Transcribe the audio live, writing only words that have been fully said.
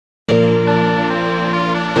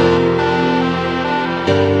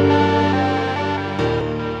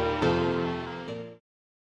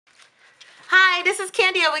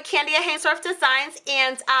Kandia with Kandia Haynesworth Designs,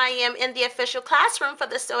 and I am in the official classroom for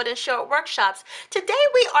the Sewed and Short workshops. Today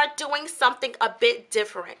we are doing something a bit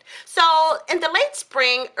different. So in the late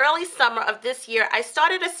spring, early summer of this year, I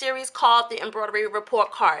started a series called the Embroidery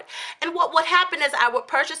Report Card. And what would happen is I would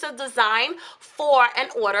purchase a design for an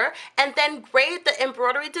order and then grade the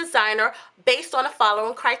embroidery designer based on the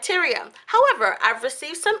following criteria. However, I've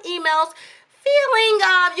received some emails feeling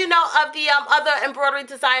of the other embroidery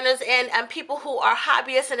designers and people who are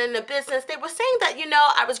hobbyists and in the business. They were saying that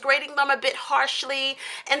I was grading them a bit harshly,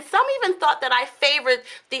 and some even thought that I favored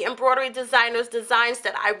the embroidery designers' designs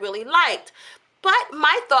that I really liked. But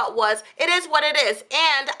my thought was, it is what it is,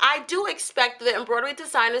 and I do expect the embroidery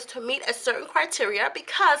designers to meet a certain criteria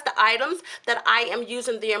because the items that I am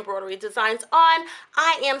using the embroidery designs on,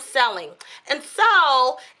 I am selling. And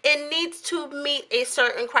so it needs to meet a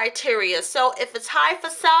certain criteria. So if it's high for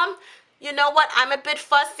some, you know what, I'm a bit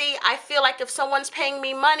fussy. I feel like if someone's paying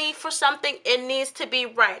me money for something, it needs to be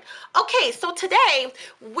right. Okay, so today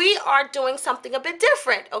we are doing something a bit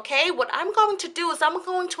different, okay? What I'm going to do is I'm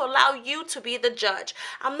going to allow you to be the judge.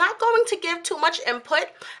 I'm not going to give too much input.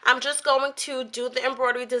 I'm just going to do the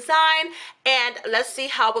embroidery design, and let's see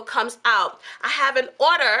how it comes out. I have an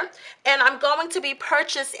order, and I'm going to be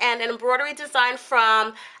purchasing an embroidery design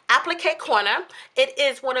from Applique Corner. It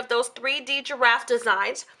is one of those 3D giraffe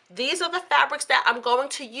designs. These are the fabrics that I'm going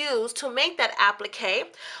to use to make that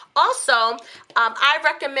applique. Also, I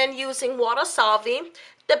recommend using water solving.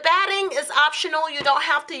 The batting is optional. You don't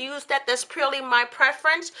have to use that. That's purely my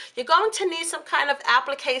preference. You're going to need some kind of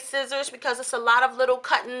applique scissors because it's a lot of little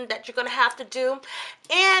cutting that you're going to have to do.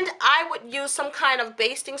 And I would use some kind of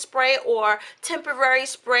basting spray or temporary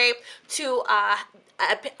spray to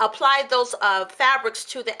apply those fabrics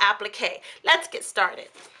to the applique. Let's get started.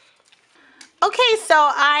 Okay, so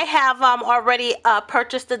I have already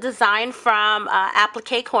purchased the design from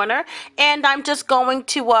Applique Corner, and I'm just going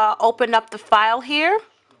to open up the file here.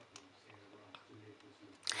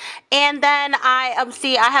 And then I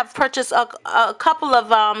see I have purchased a couple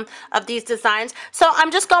of these designs. So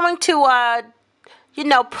I'm just going to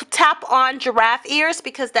tap on giraffe ears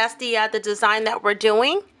because that's the design that we're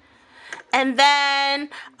doing. And then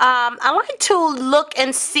I like to look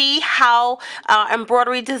and see how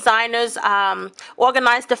embroidery designers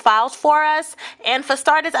organize the files for us. And for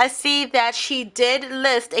starters, I see that she did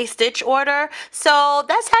list a stitch order. So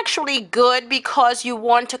that's actually good because you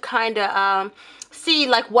want to kind of see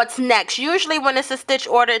like what's next. Usually when it's a stitch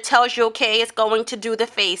order, it tells you, okay, it's going to do the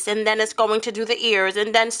face, and then it's going to do the ears,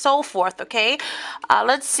 and then so forth, okay?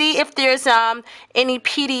 Let's see if there's any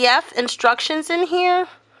PDF instructions in here.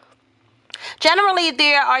 Generally,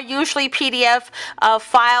 there are usually PDF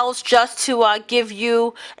files just to give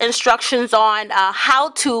you instructions on how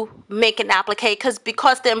to make an applique,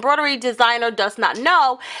 because the embroidery designer does not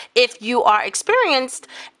know if you are experienced,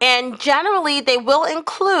 and generally they will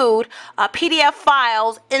include PDF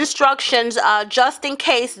files, instructions, just in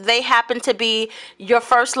case they happen to be your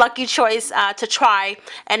first lucky choice to try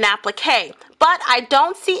an applique. But I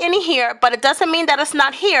don't see any here, but it doesn't mean that it's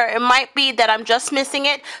not here. It might be that I'm just missing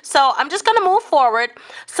it. So I'm just going to move forward,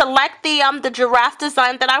 select the giraffe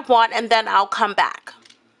design that I want, and then I'll come back.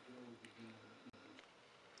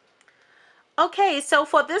 Okay, so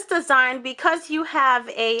for this design, because you have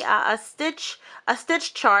a stitch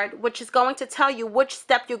chart, which is going to tell you which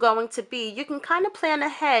step you're going to be, you can kind of plan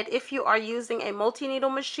ahead if you are using a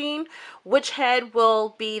multi-needle machine, which head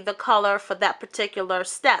will be the color for that particular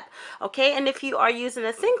step. Okay, and if you are using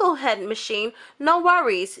a single head machine, no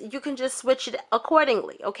worries, you can just switch it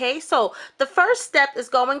accordingly. Okay, so the first step is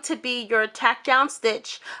going to be your tack down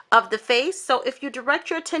stitch of the face. So if you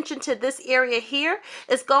direct your attention to this area here,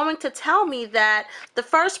 it's going to tell me that the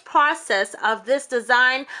first process of this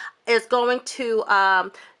design is going to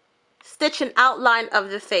stitch an outline of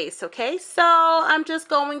the face. Okay, so I'm just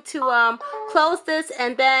going to close this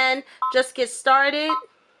and then just get started.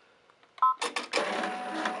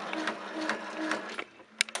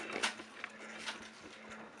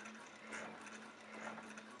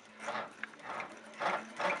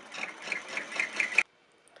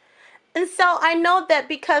 And so I know that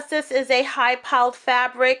because this is a high piled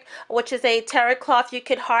fabric, which is a terry cloth, you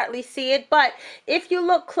could hardly see it. But if you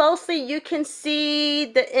look closely, you can see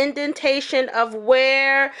the indentation of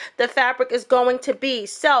where the fabric is going to be.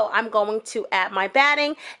 So I'm going to add my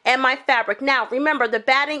batting and my fabric. Now, remember, the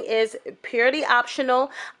batting is purely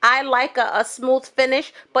optional. I like a smooth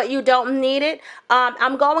finish, but you don't need it.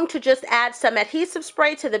 I'm going to just add some adhesive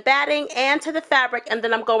spray to the batting and to the fabric, and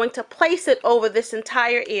then I'm going to place it over this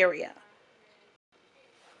entire area.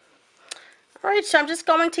 Alright, so I'm just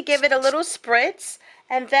going to give it a little spritz,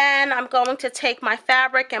 And then I'm going to take my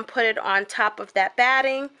fabric and put it on top of that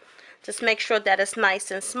batting. Just make sure that it's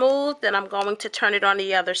nice and smooth. Then I'm going to turn it on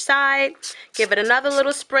the other side, give it another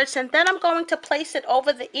little spritz, and then I'm going to place it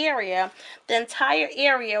over the area, the entire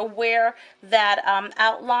area where that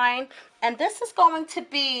outline. And this is going to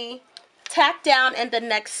be tacked down in the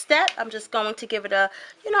next step. I'm just going to give it a,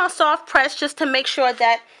 soft press just to make sure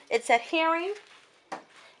that it's adhering.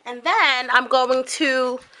 And then I'm going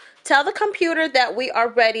to tell the computer that we are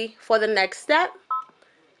ready for the next step.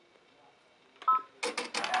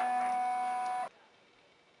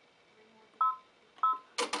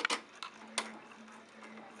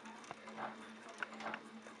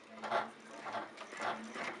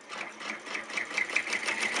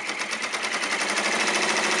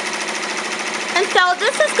 And so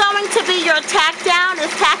this is going to be your tack down.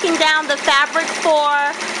 It's tacking down the fabric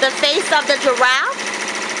for the face of the giraffe.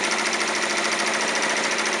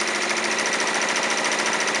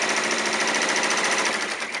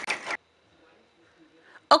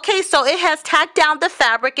 Okay, so it has tacked down the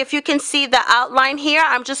fabric. If you can see the outline here,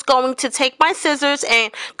 I'm just going to take my scissors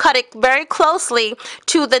and cut it very closely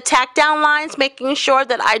to the tack down lines, making sure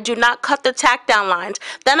that I do not cut the tack down lines.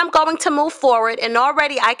 Then I'm going to move forward, and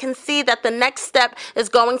already I can see that the next step is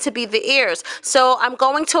going to be the ears. So I'm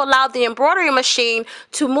going to allow the embroidery machine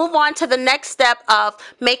to move on to the next step of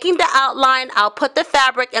making the outline. I'll put the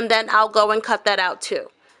fabric, and then I'll go and cut that out too.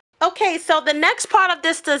 Okay, so the next part of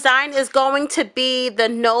this design is going to be the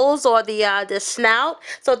nose or the snout.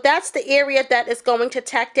 So that's the area that is going to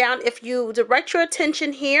tack down. If you direct your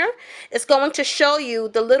attention here, it's going to show you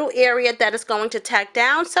the little area that is going to tack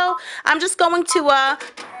down. So I'm just going to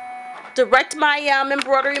direct my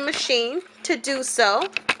embroidery machine to do so.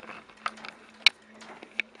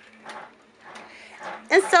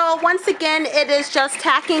 And so once again, it is just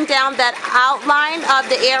tacking down that outline of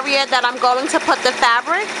the area that I'm going to put the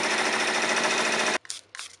fabric.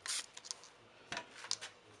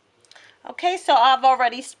 Okay, so I've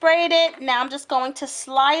already sprayed it. Now I'm just going to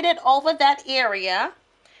slide it over that area.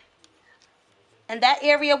 And that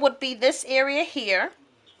area would be this area here.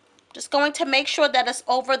 Just going to make sure that it's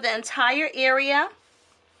over the entire area.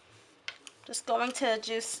 Just going to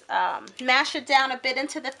mash it down a bit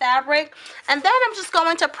into the fabric. And then I'm just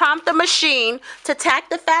going to prompt the machine to tack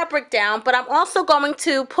the fabric down. But I'm also going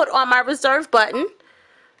to put on my reserve button.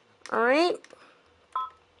 All right.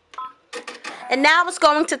 And now it's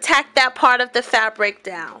going to tack that part of the fabric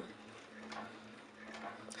down.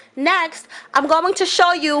 Next, I'm going to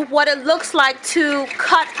show you what it looks like to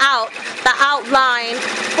cut out the outline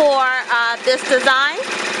for this design,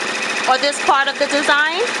 or this part of the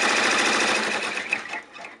design.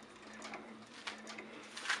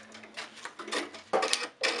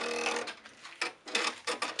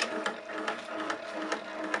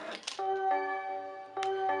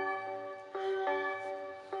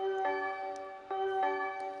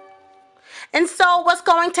 And so what's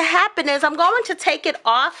going to happen is I'm going to take it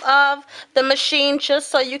off of the machine just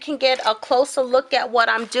so you can get a closer look at what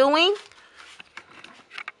I'm doing.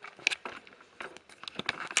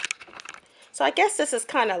 So I guess this is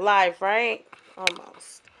kind of live, right?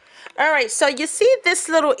 Almost. All right, so you see this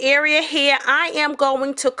little area here? I am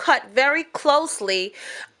going to cut very closely.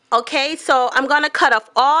 Okay, so I'm going to cut off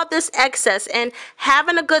all this excess, and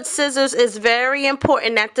having a good scissors is very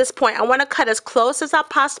important at this point. I want to cut as close as I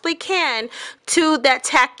possibly can to that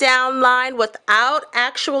tack down line without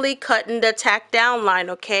actually cutting the tack down line,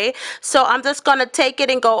 okay? So I'm just going to take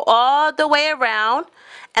it and go all the way around,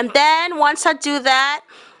 and then once I do that,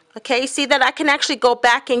 okay, see that I can actually go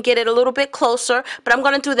back and get it a little bit closer, but I'm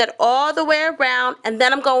going to do that all the way around, and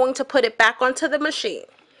then I'm going to put it back onto the machine.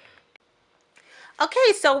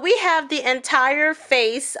 Okay, so we have the entire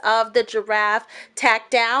face of the giraffe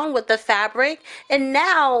tacked down with the fabric, and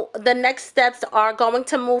now the next steps are going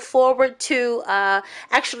to move forward to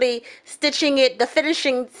actually stitching it, the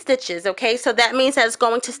finishing stitches. Okay, so that means that it's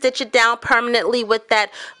going to stitch it down permanently with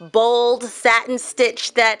that bold satin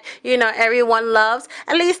stitch that, you know, everyone loves.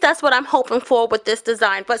 At least that's what I'm hoping for with this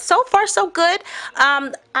design. But so far so good.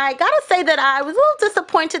 I gotta say that I was a little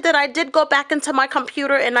disappointed that I did go back into my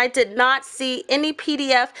computer and I did not see any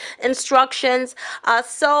PDF instructions.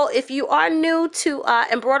 So if you are new to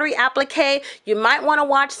embroidery applique, you might want to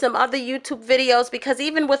watch some other YouTube videos, because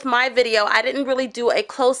even with my video, I didn't really do a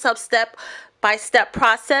close-up step-by-step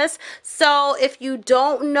process. So if you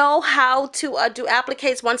don't know how to do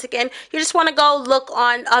appliques, once again, you just want to go look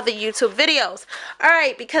on other YouTube videos.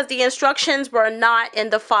 Alright, because the instructions were not in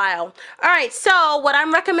the file. Alright, so what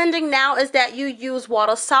I'm recommending now is that you use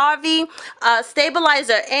water-soluble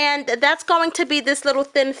stabilizer, and that's going to be this little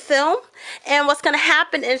thin film. And what's going to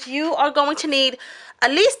happen is you are going to need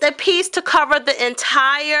at least a piece to cover the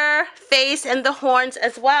entire face and the horns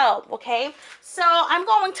as well, okay? So I'm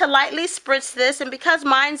going to lightly spritz this, and because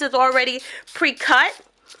mine's is already pre-cut,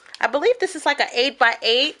 I believe this is like an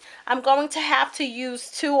 8x8, I'm going to have to use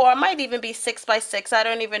 2, or it might even be 6x6, I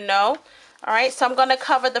don't even know. All right, so I'm going to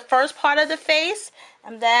cover the first part of the face,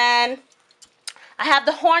 and then I have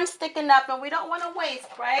the horn sticking up, and we don't want to waste,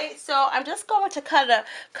 right? So I'm just going to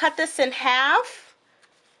cut this in half,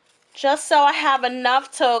 just so I have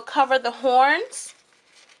enough to cover the horns.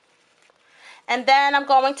 And then I'm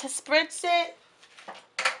going to spritz it.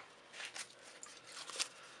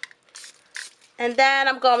 And then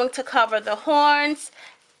I'm going to cover the horns.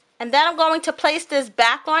 And then I'm going to place this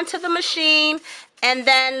back onto the machine and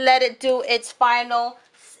then let it do its final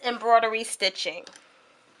embroidery stitching.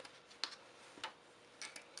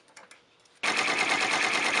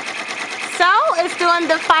 So it's doing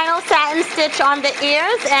the final satin stitch on the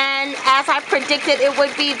ears, and as I predicted, it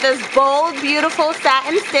would be this bold, beautiful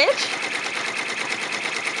satin stitch.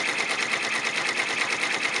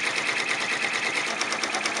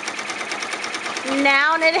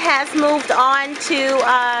 Now it has moved on to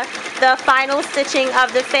the final stitching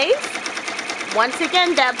of the face. Once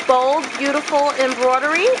again, that bold, beautiful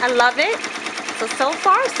embroidery. I love it. So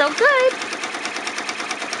far, so good.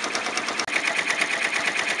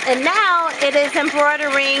 And now it is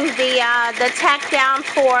embroidering the tack down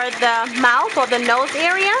for the mouth or the nose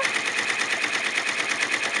area.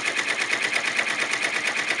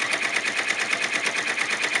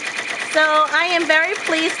 So I am very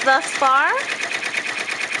pleased thus far.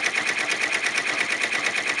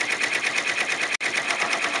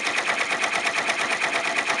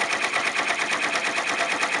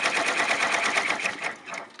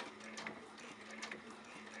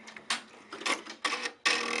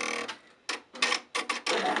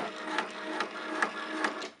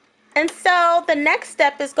 And so the next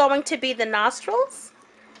step is going to be the nostrils.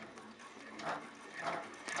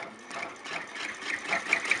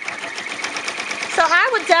 So I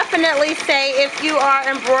would definitely say if you are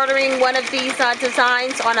embroidering one of these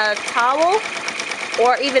designs on a towel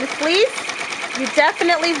or even fleece, you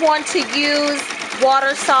definitely want to use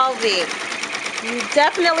water solving. You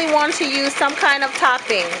definitely want to use some kind of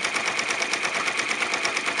topping.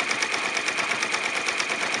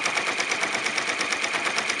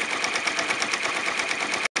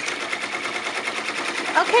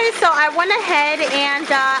 Okay, so I went ahead and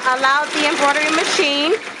allowed the embroidery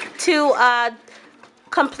machine to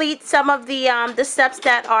complete some of the steps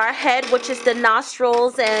that are ahead, which is the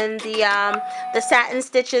nostrils and the satin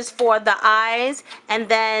stitches for the eyes, and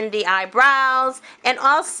then the eyebrows, and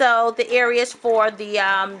also the areas for the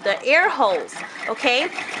ear holes. Okay.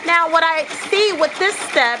 Now, what I see with this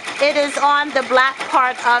step, it is on the black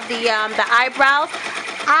part of the eyebrows.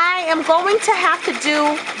 I am going to have to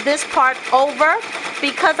do this part over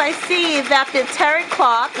because I see that the terry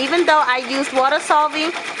cloth, even though I used water solving,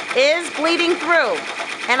 is bleeding through.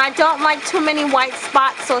 And I don't like too many white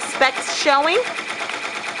spots or specks showing.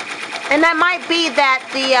 And that might be that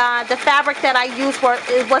the fabric that I used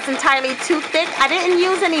was entirely too thick. I didn't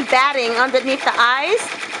use any batting underneath the eyes,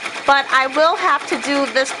 but I will have to do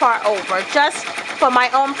this part over. Just for my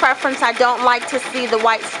own preference, I don't like to see the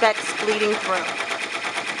white specks bleeding through.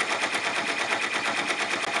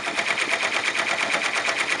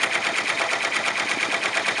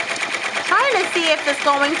 Trying to see if it's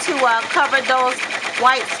going to cover those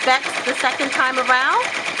white specks the second time around.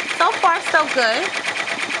 So far, so good.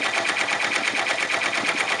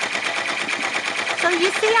 So you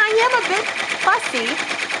see, I am a bit fussy,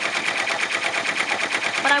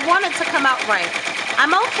 but I want it to come out right.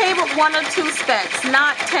 I'm okay with 1 or 2 specks,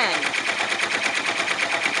 not 10.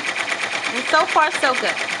 And so far, so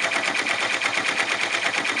good.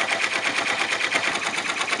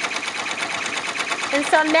 And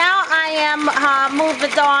so now I am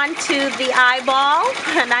moving on to the eyeball,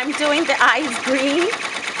 and I'm doing the eyes green.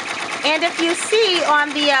 And if you see on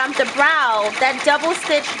the brow, that double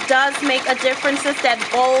stitch does make a difference. It's that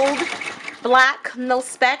bold black, no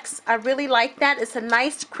specks. I really like that. It's a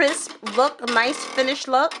nice crisp look, a nice finished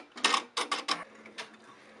look.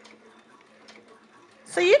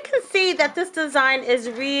 So you can see that this design is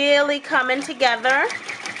really coming together.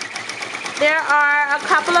 There are a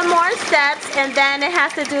couple of more steps, and then it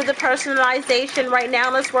has to do the personalization. Right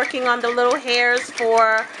now it's working on the little hairs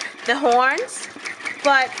for the horns.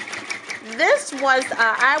 But this was,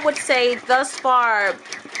 I would say, thus far,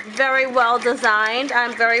 very well designed.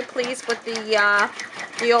 I'm very pleased with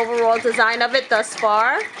the overall design of it thus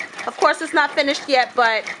far. Of course, it's not finished yet,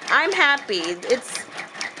 but I'm happy. It's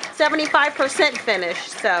 75% finished,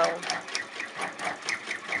 so.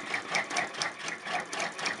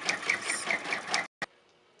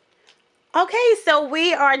 Okay, so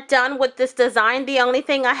we are done with this design. The only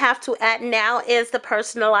thing I have to add now is the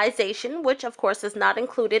personalization, which of course is not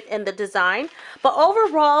included in the design. But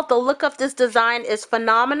overall, the look of this design is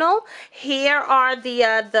phenomenal. Here are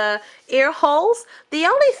the ear holes. The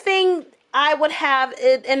only thing I would have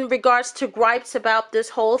in regards to gripes about this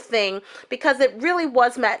whole thing, because it really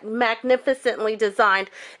was magnificently designed,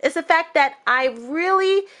 is the fact that I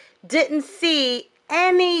really didn't see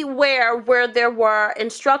anywhere where there were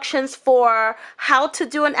instructions for how to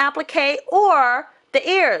do an applique or the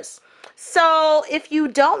ears. So if you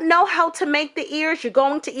don't know how to make the ears, you're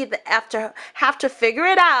going to either have to figure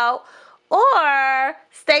it out, or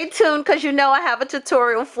stay tuned because you know I have a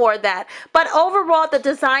tutorial for that. But overall, the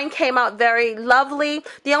design came out very lovely.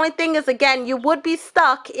 The only thing is, again, you would be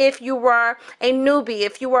stuck if you were a newbie,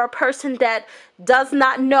 if you were a person that does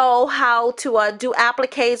not know how to do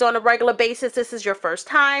appliques on a regular basis. This is your first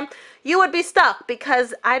time. You would be stuck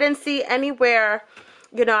because I didn't see anywhere.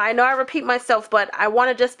 I know I repeat myself, but I want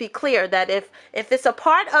to just be clear that if it's a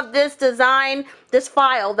part of this design, this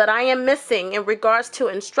file that I am missing in regards to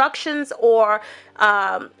instructions or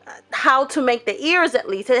how to make the ears, at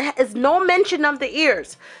least, it is no mention of the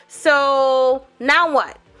ears. So now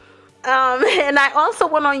what? And I also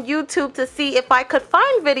went on YouTube to see if I could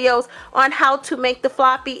find videos on how to make the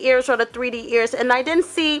floppy ears or the 3D ears, and I didn't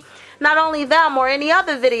see not only them or any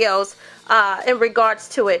other videos in regards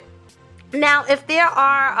to it. Now, if there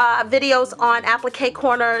are videos on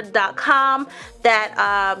appliquecorner.com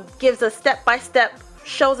that gives a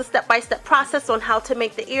shows a step-by-step process on how to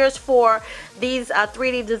make the ears for these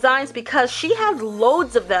 3D designs, because she has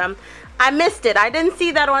loads of them, I missed it. I didn't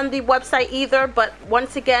see that on the website either, but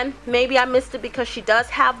once again, maybe I missed it because she does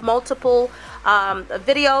have multiple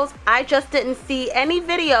videos. I just didn't see any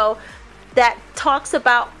video that talks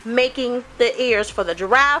about making the ears for the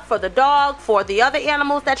giraffe, for the dog, for the other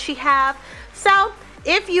animals that she have. So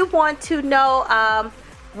if you want to know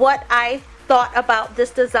what I thought about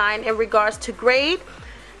this design in regards to grade,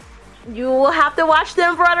 you will have to watch the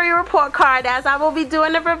embroidery report card, as I will be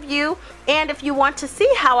doing a review. And if you want to see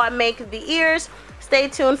how I make the ears, stay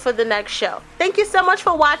tuned for the next show. Thank you so much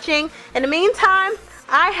for watching. In the meantime,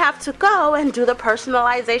 I have to go and do the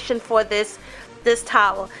personalization for this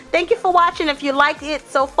towel. Thank you for watching. If you liked it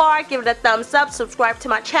so far, give it a thumbs up, subscribe to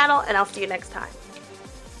my channel, and I'll see you next time.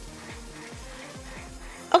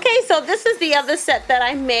 Okay, so this is the other set that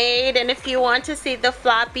I made, and if you want to see the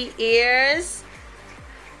floppy ears,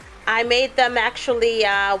 I made them actually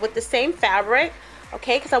with the same fabric,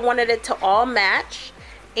 okay, because I wanted it to all match.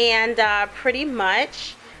 And pretty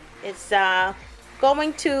much it's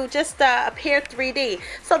going to just appear 3D.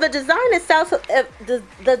 So the design itself,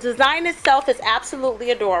 the design itself is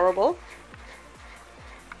absolutely adorable.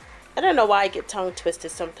 I don't know why I get tongue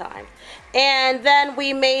twisted sometimes. And then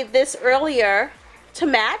we made this earlier to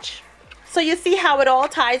match, so you see how it all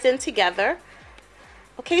ties in together.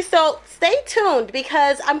 Okay, so stay tuned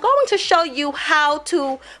because I'm going to show you how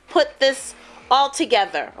to put this all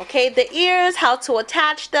together. Okay, the ears, how to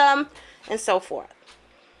attach them, and so forth.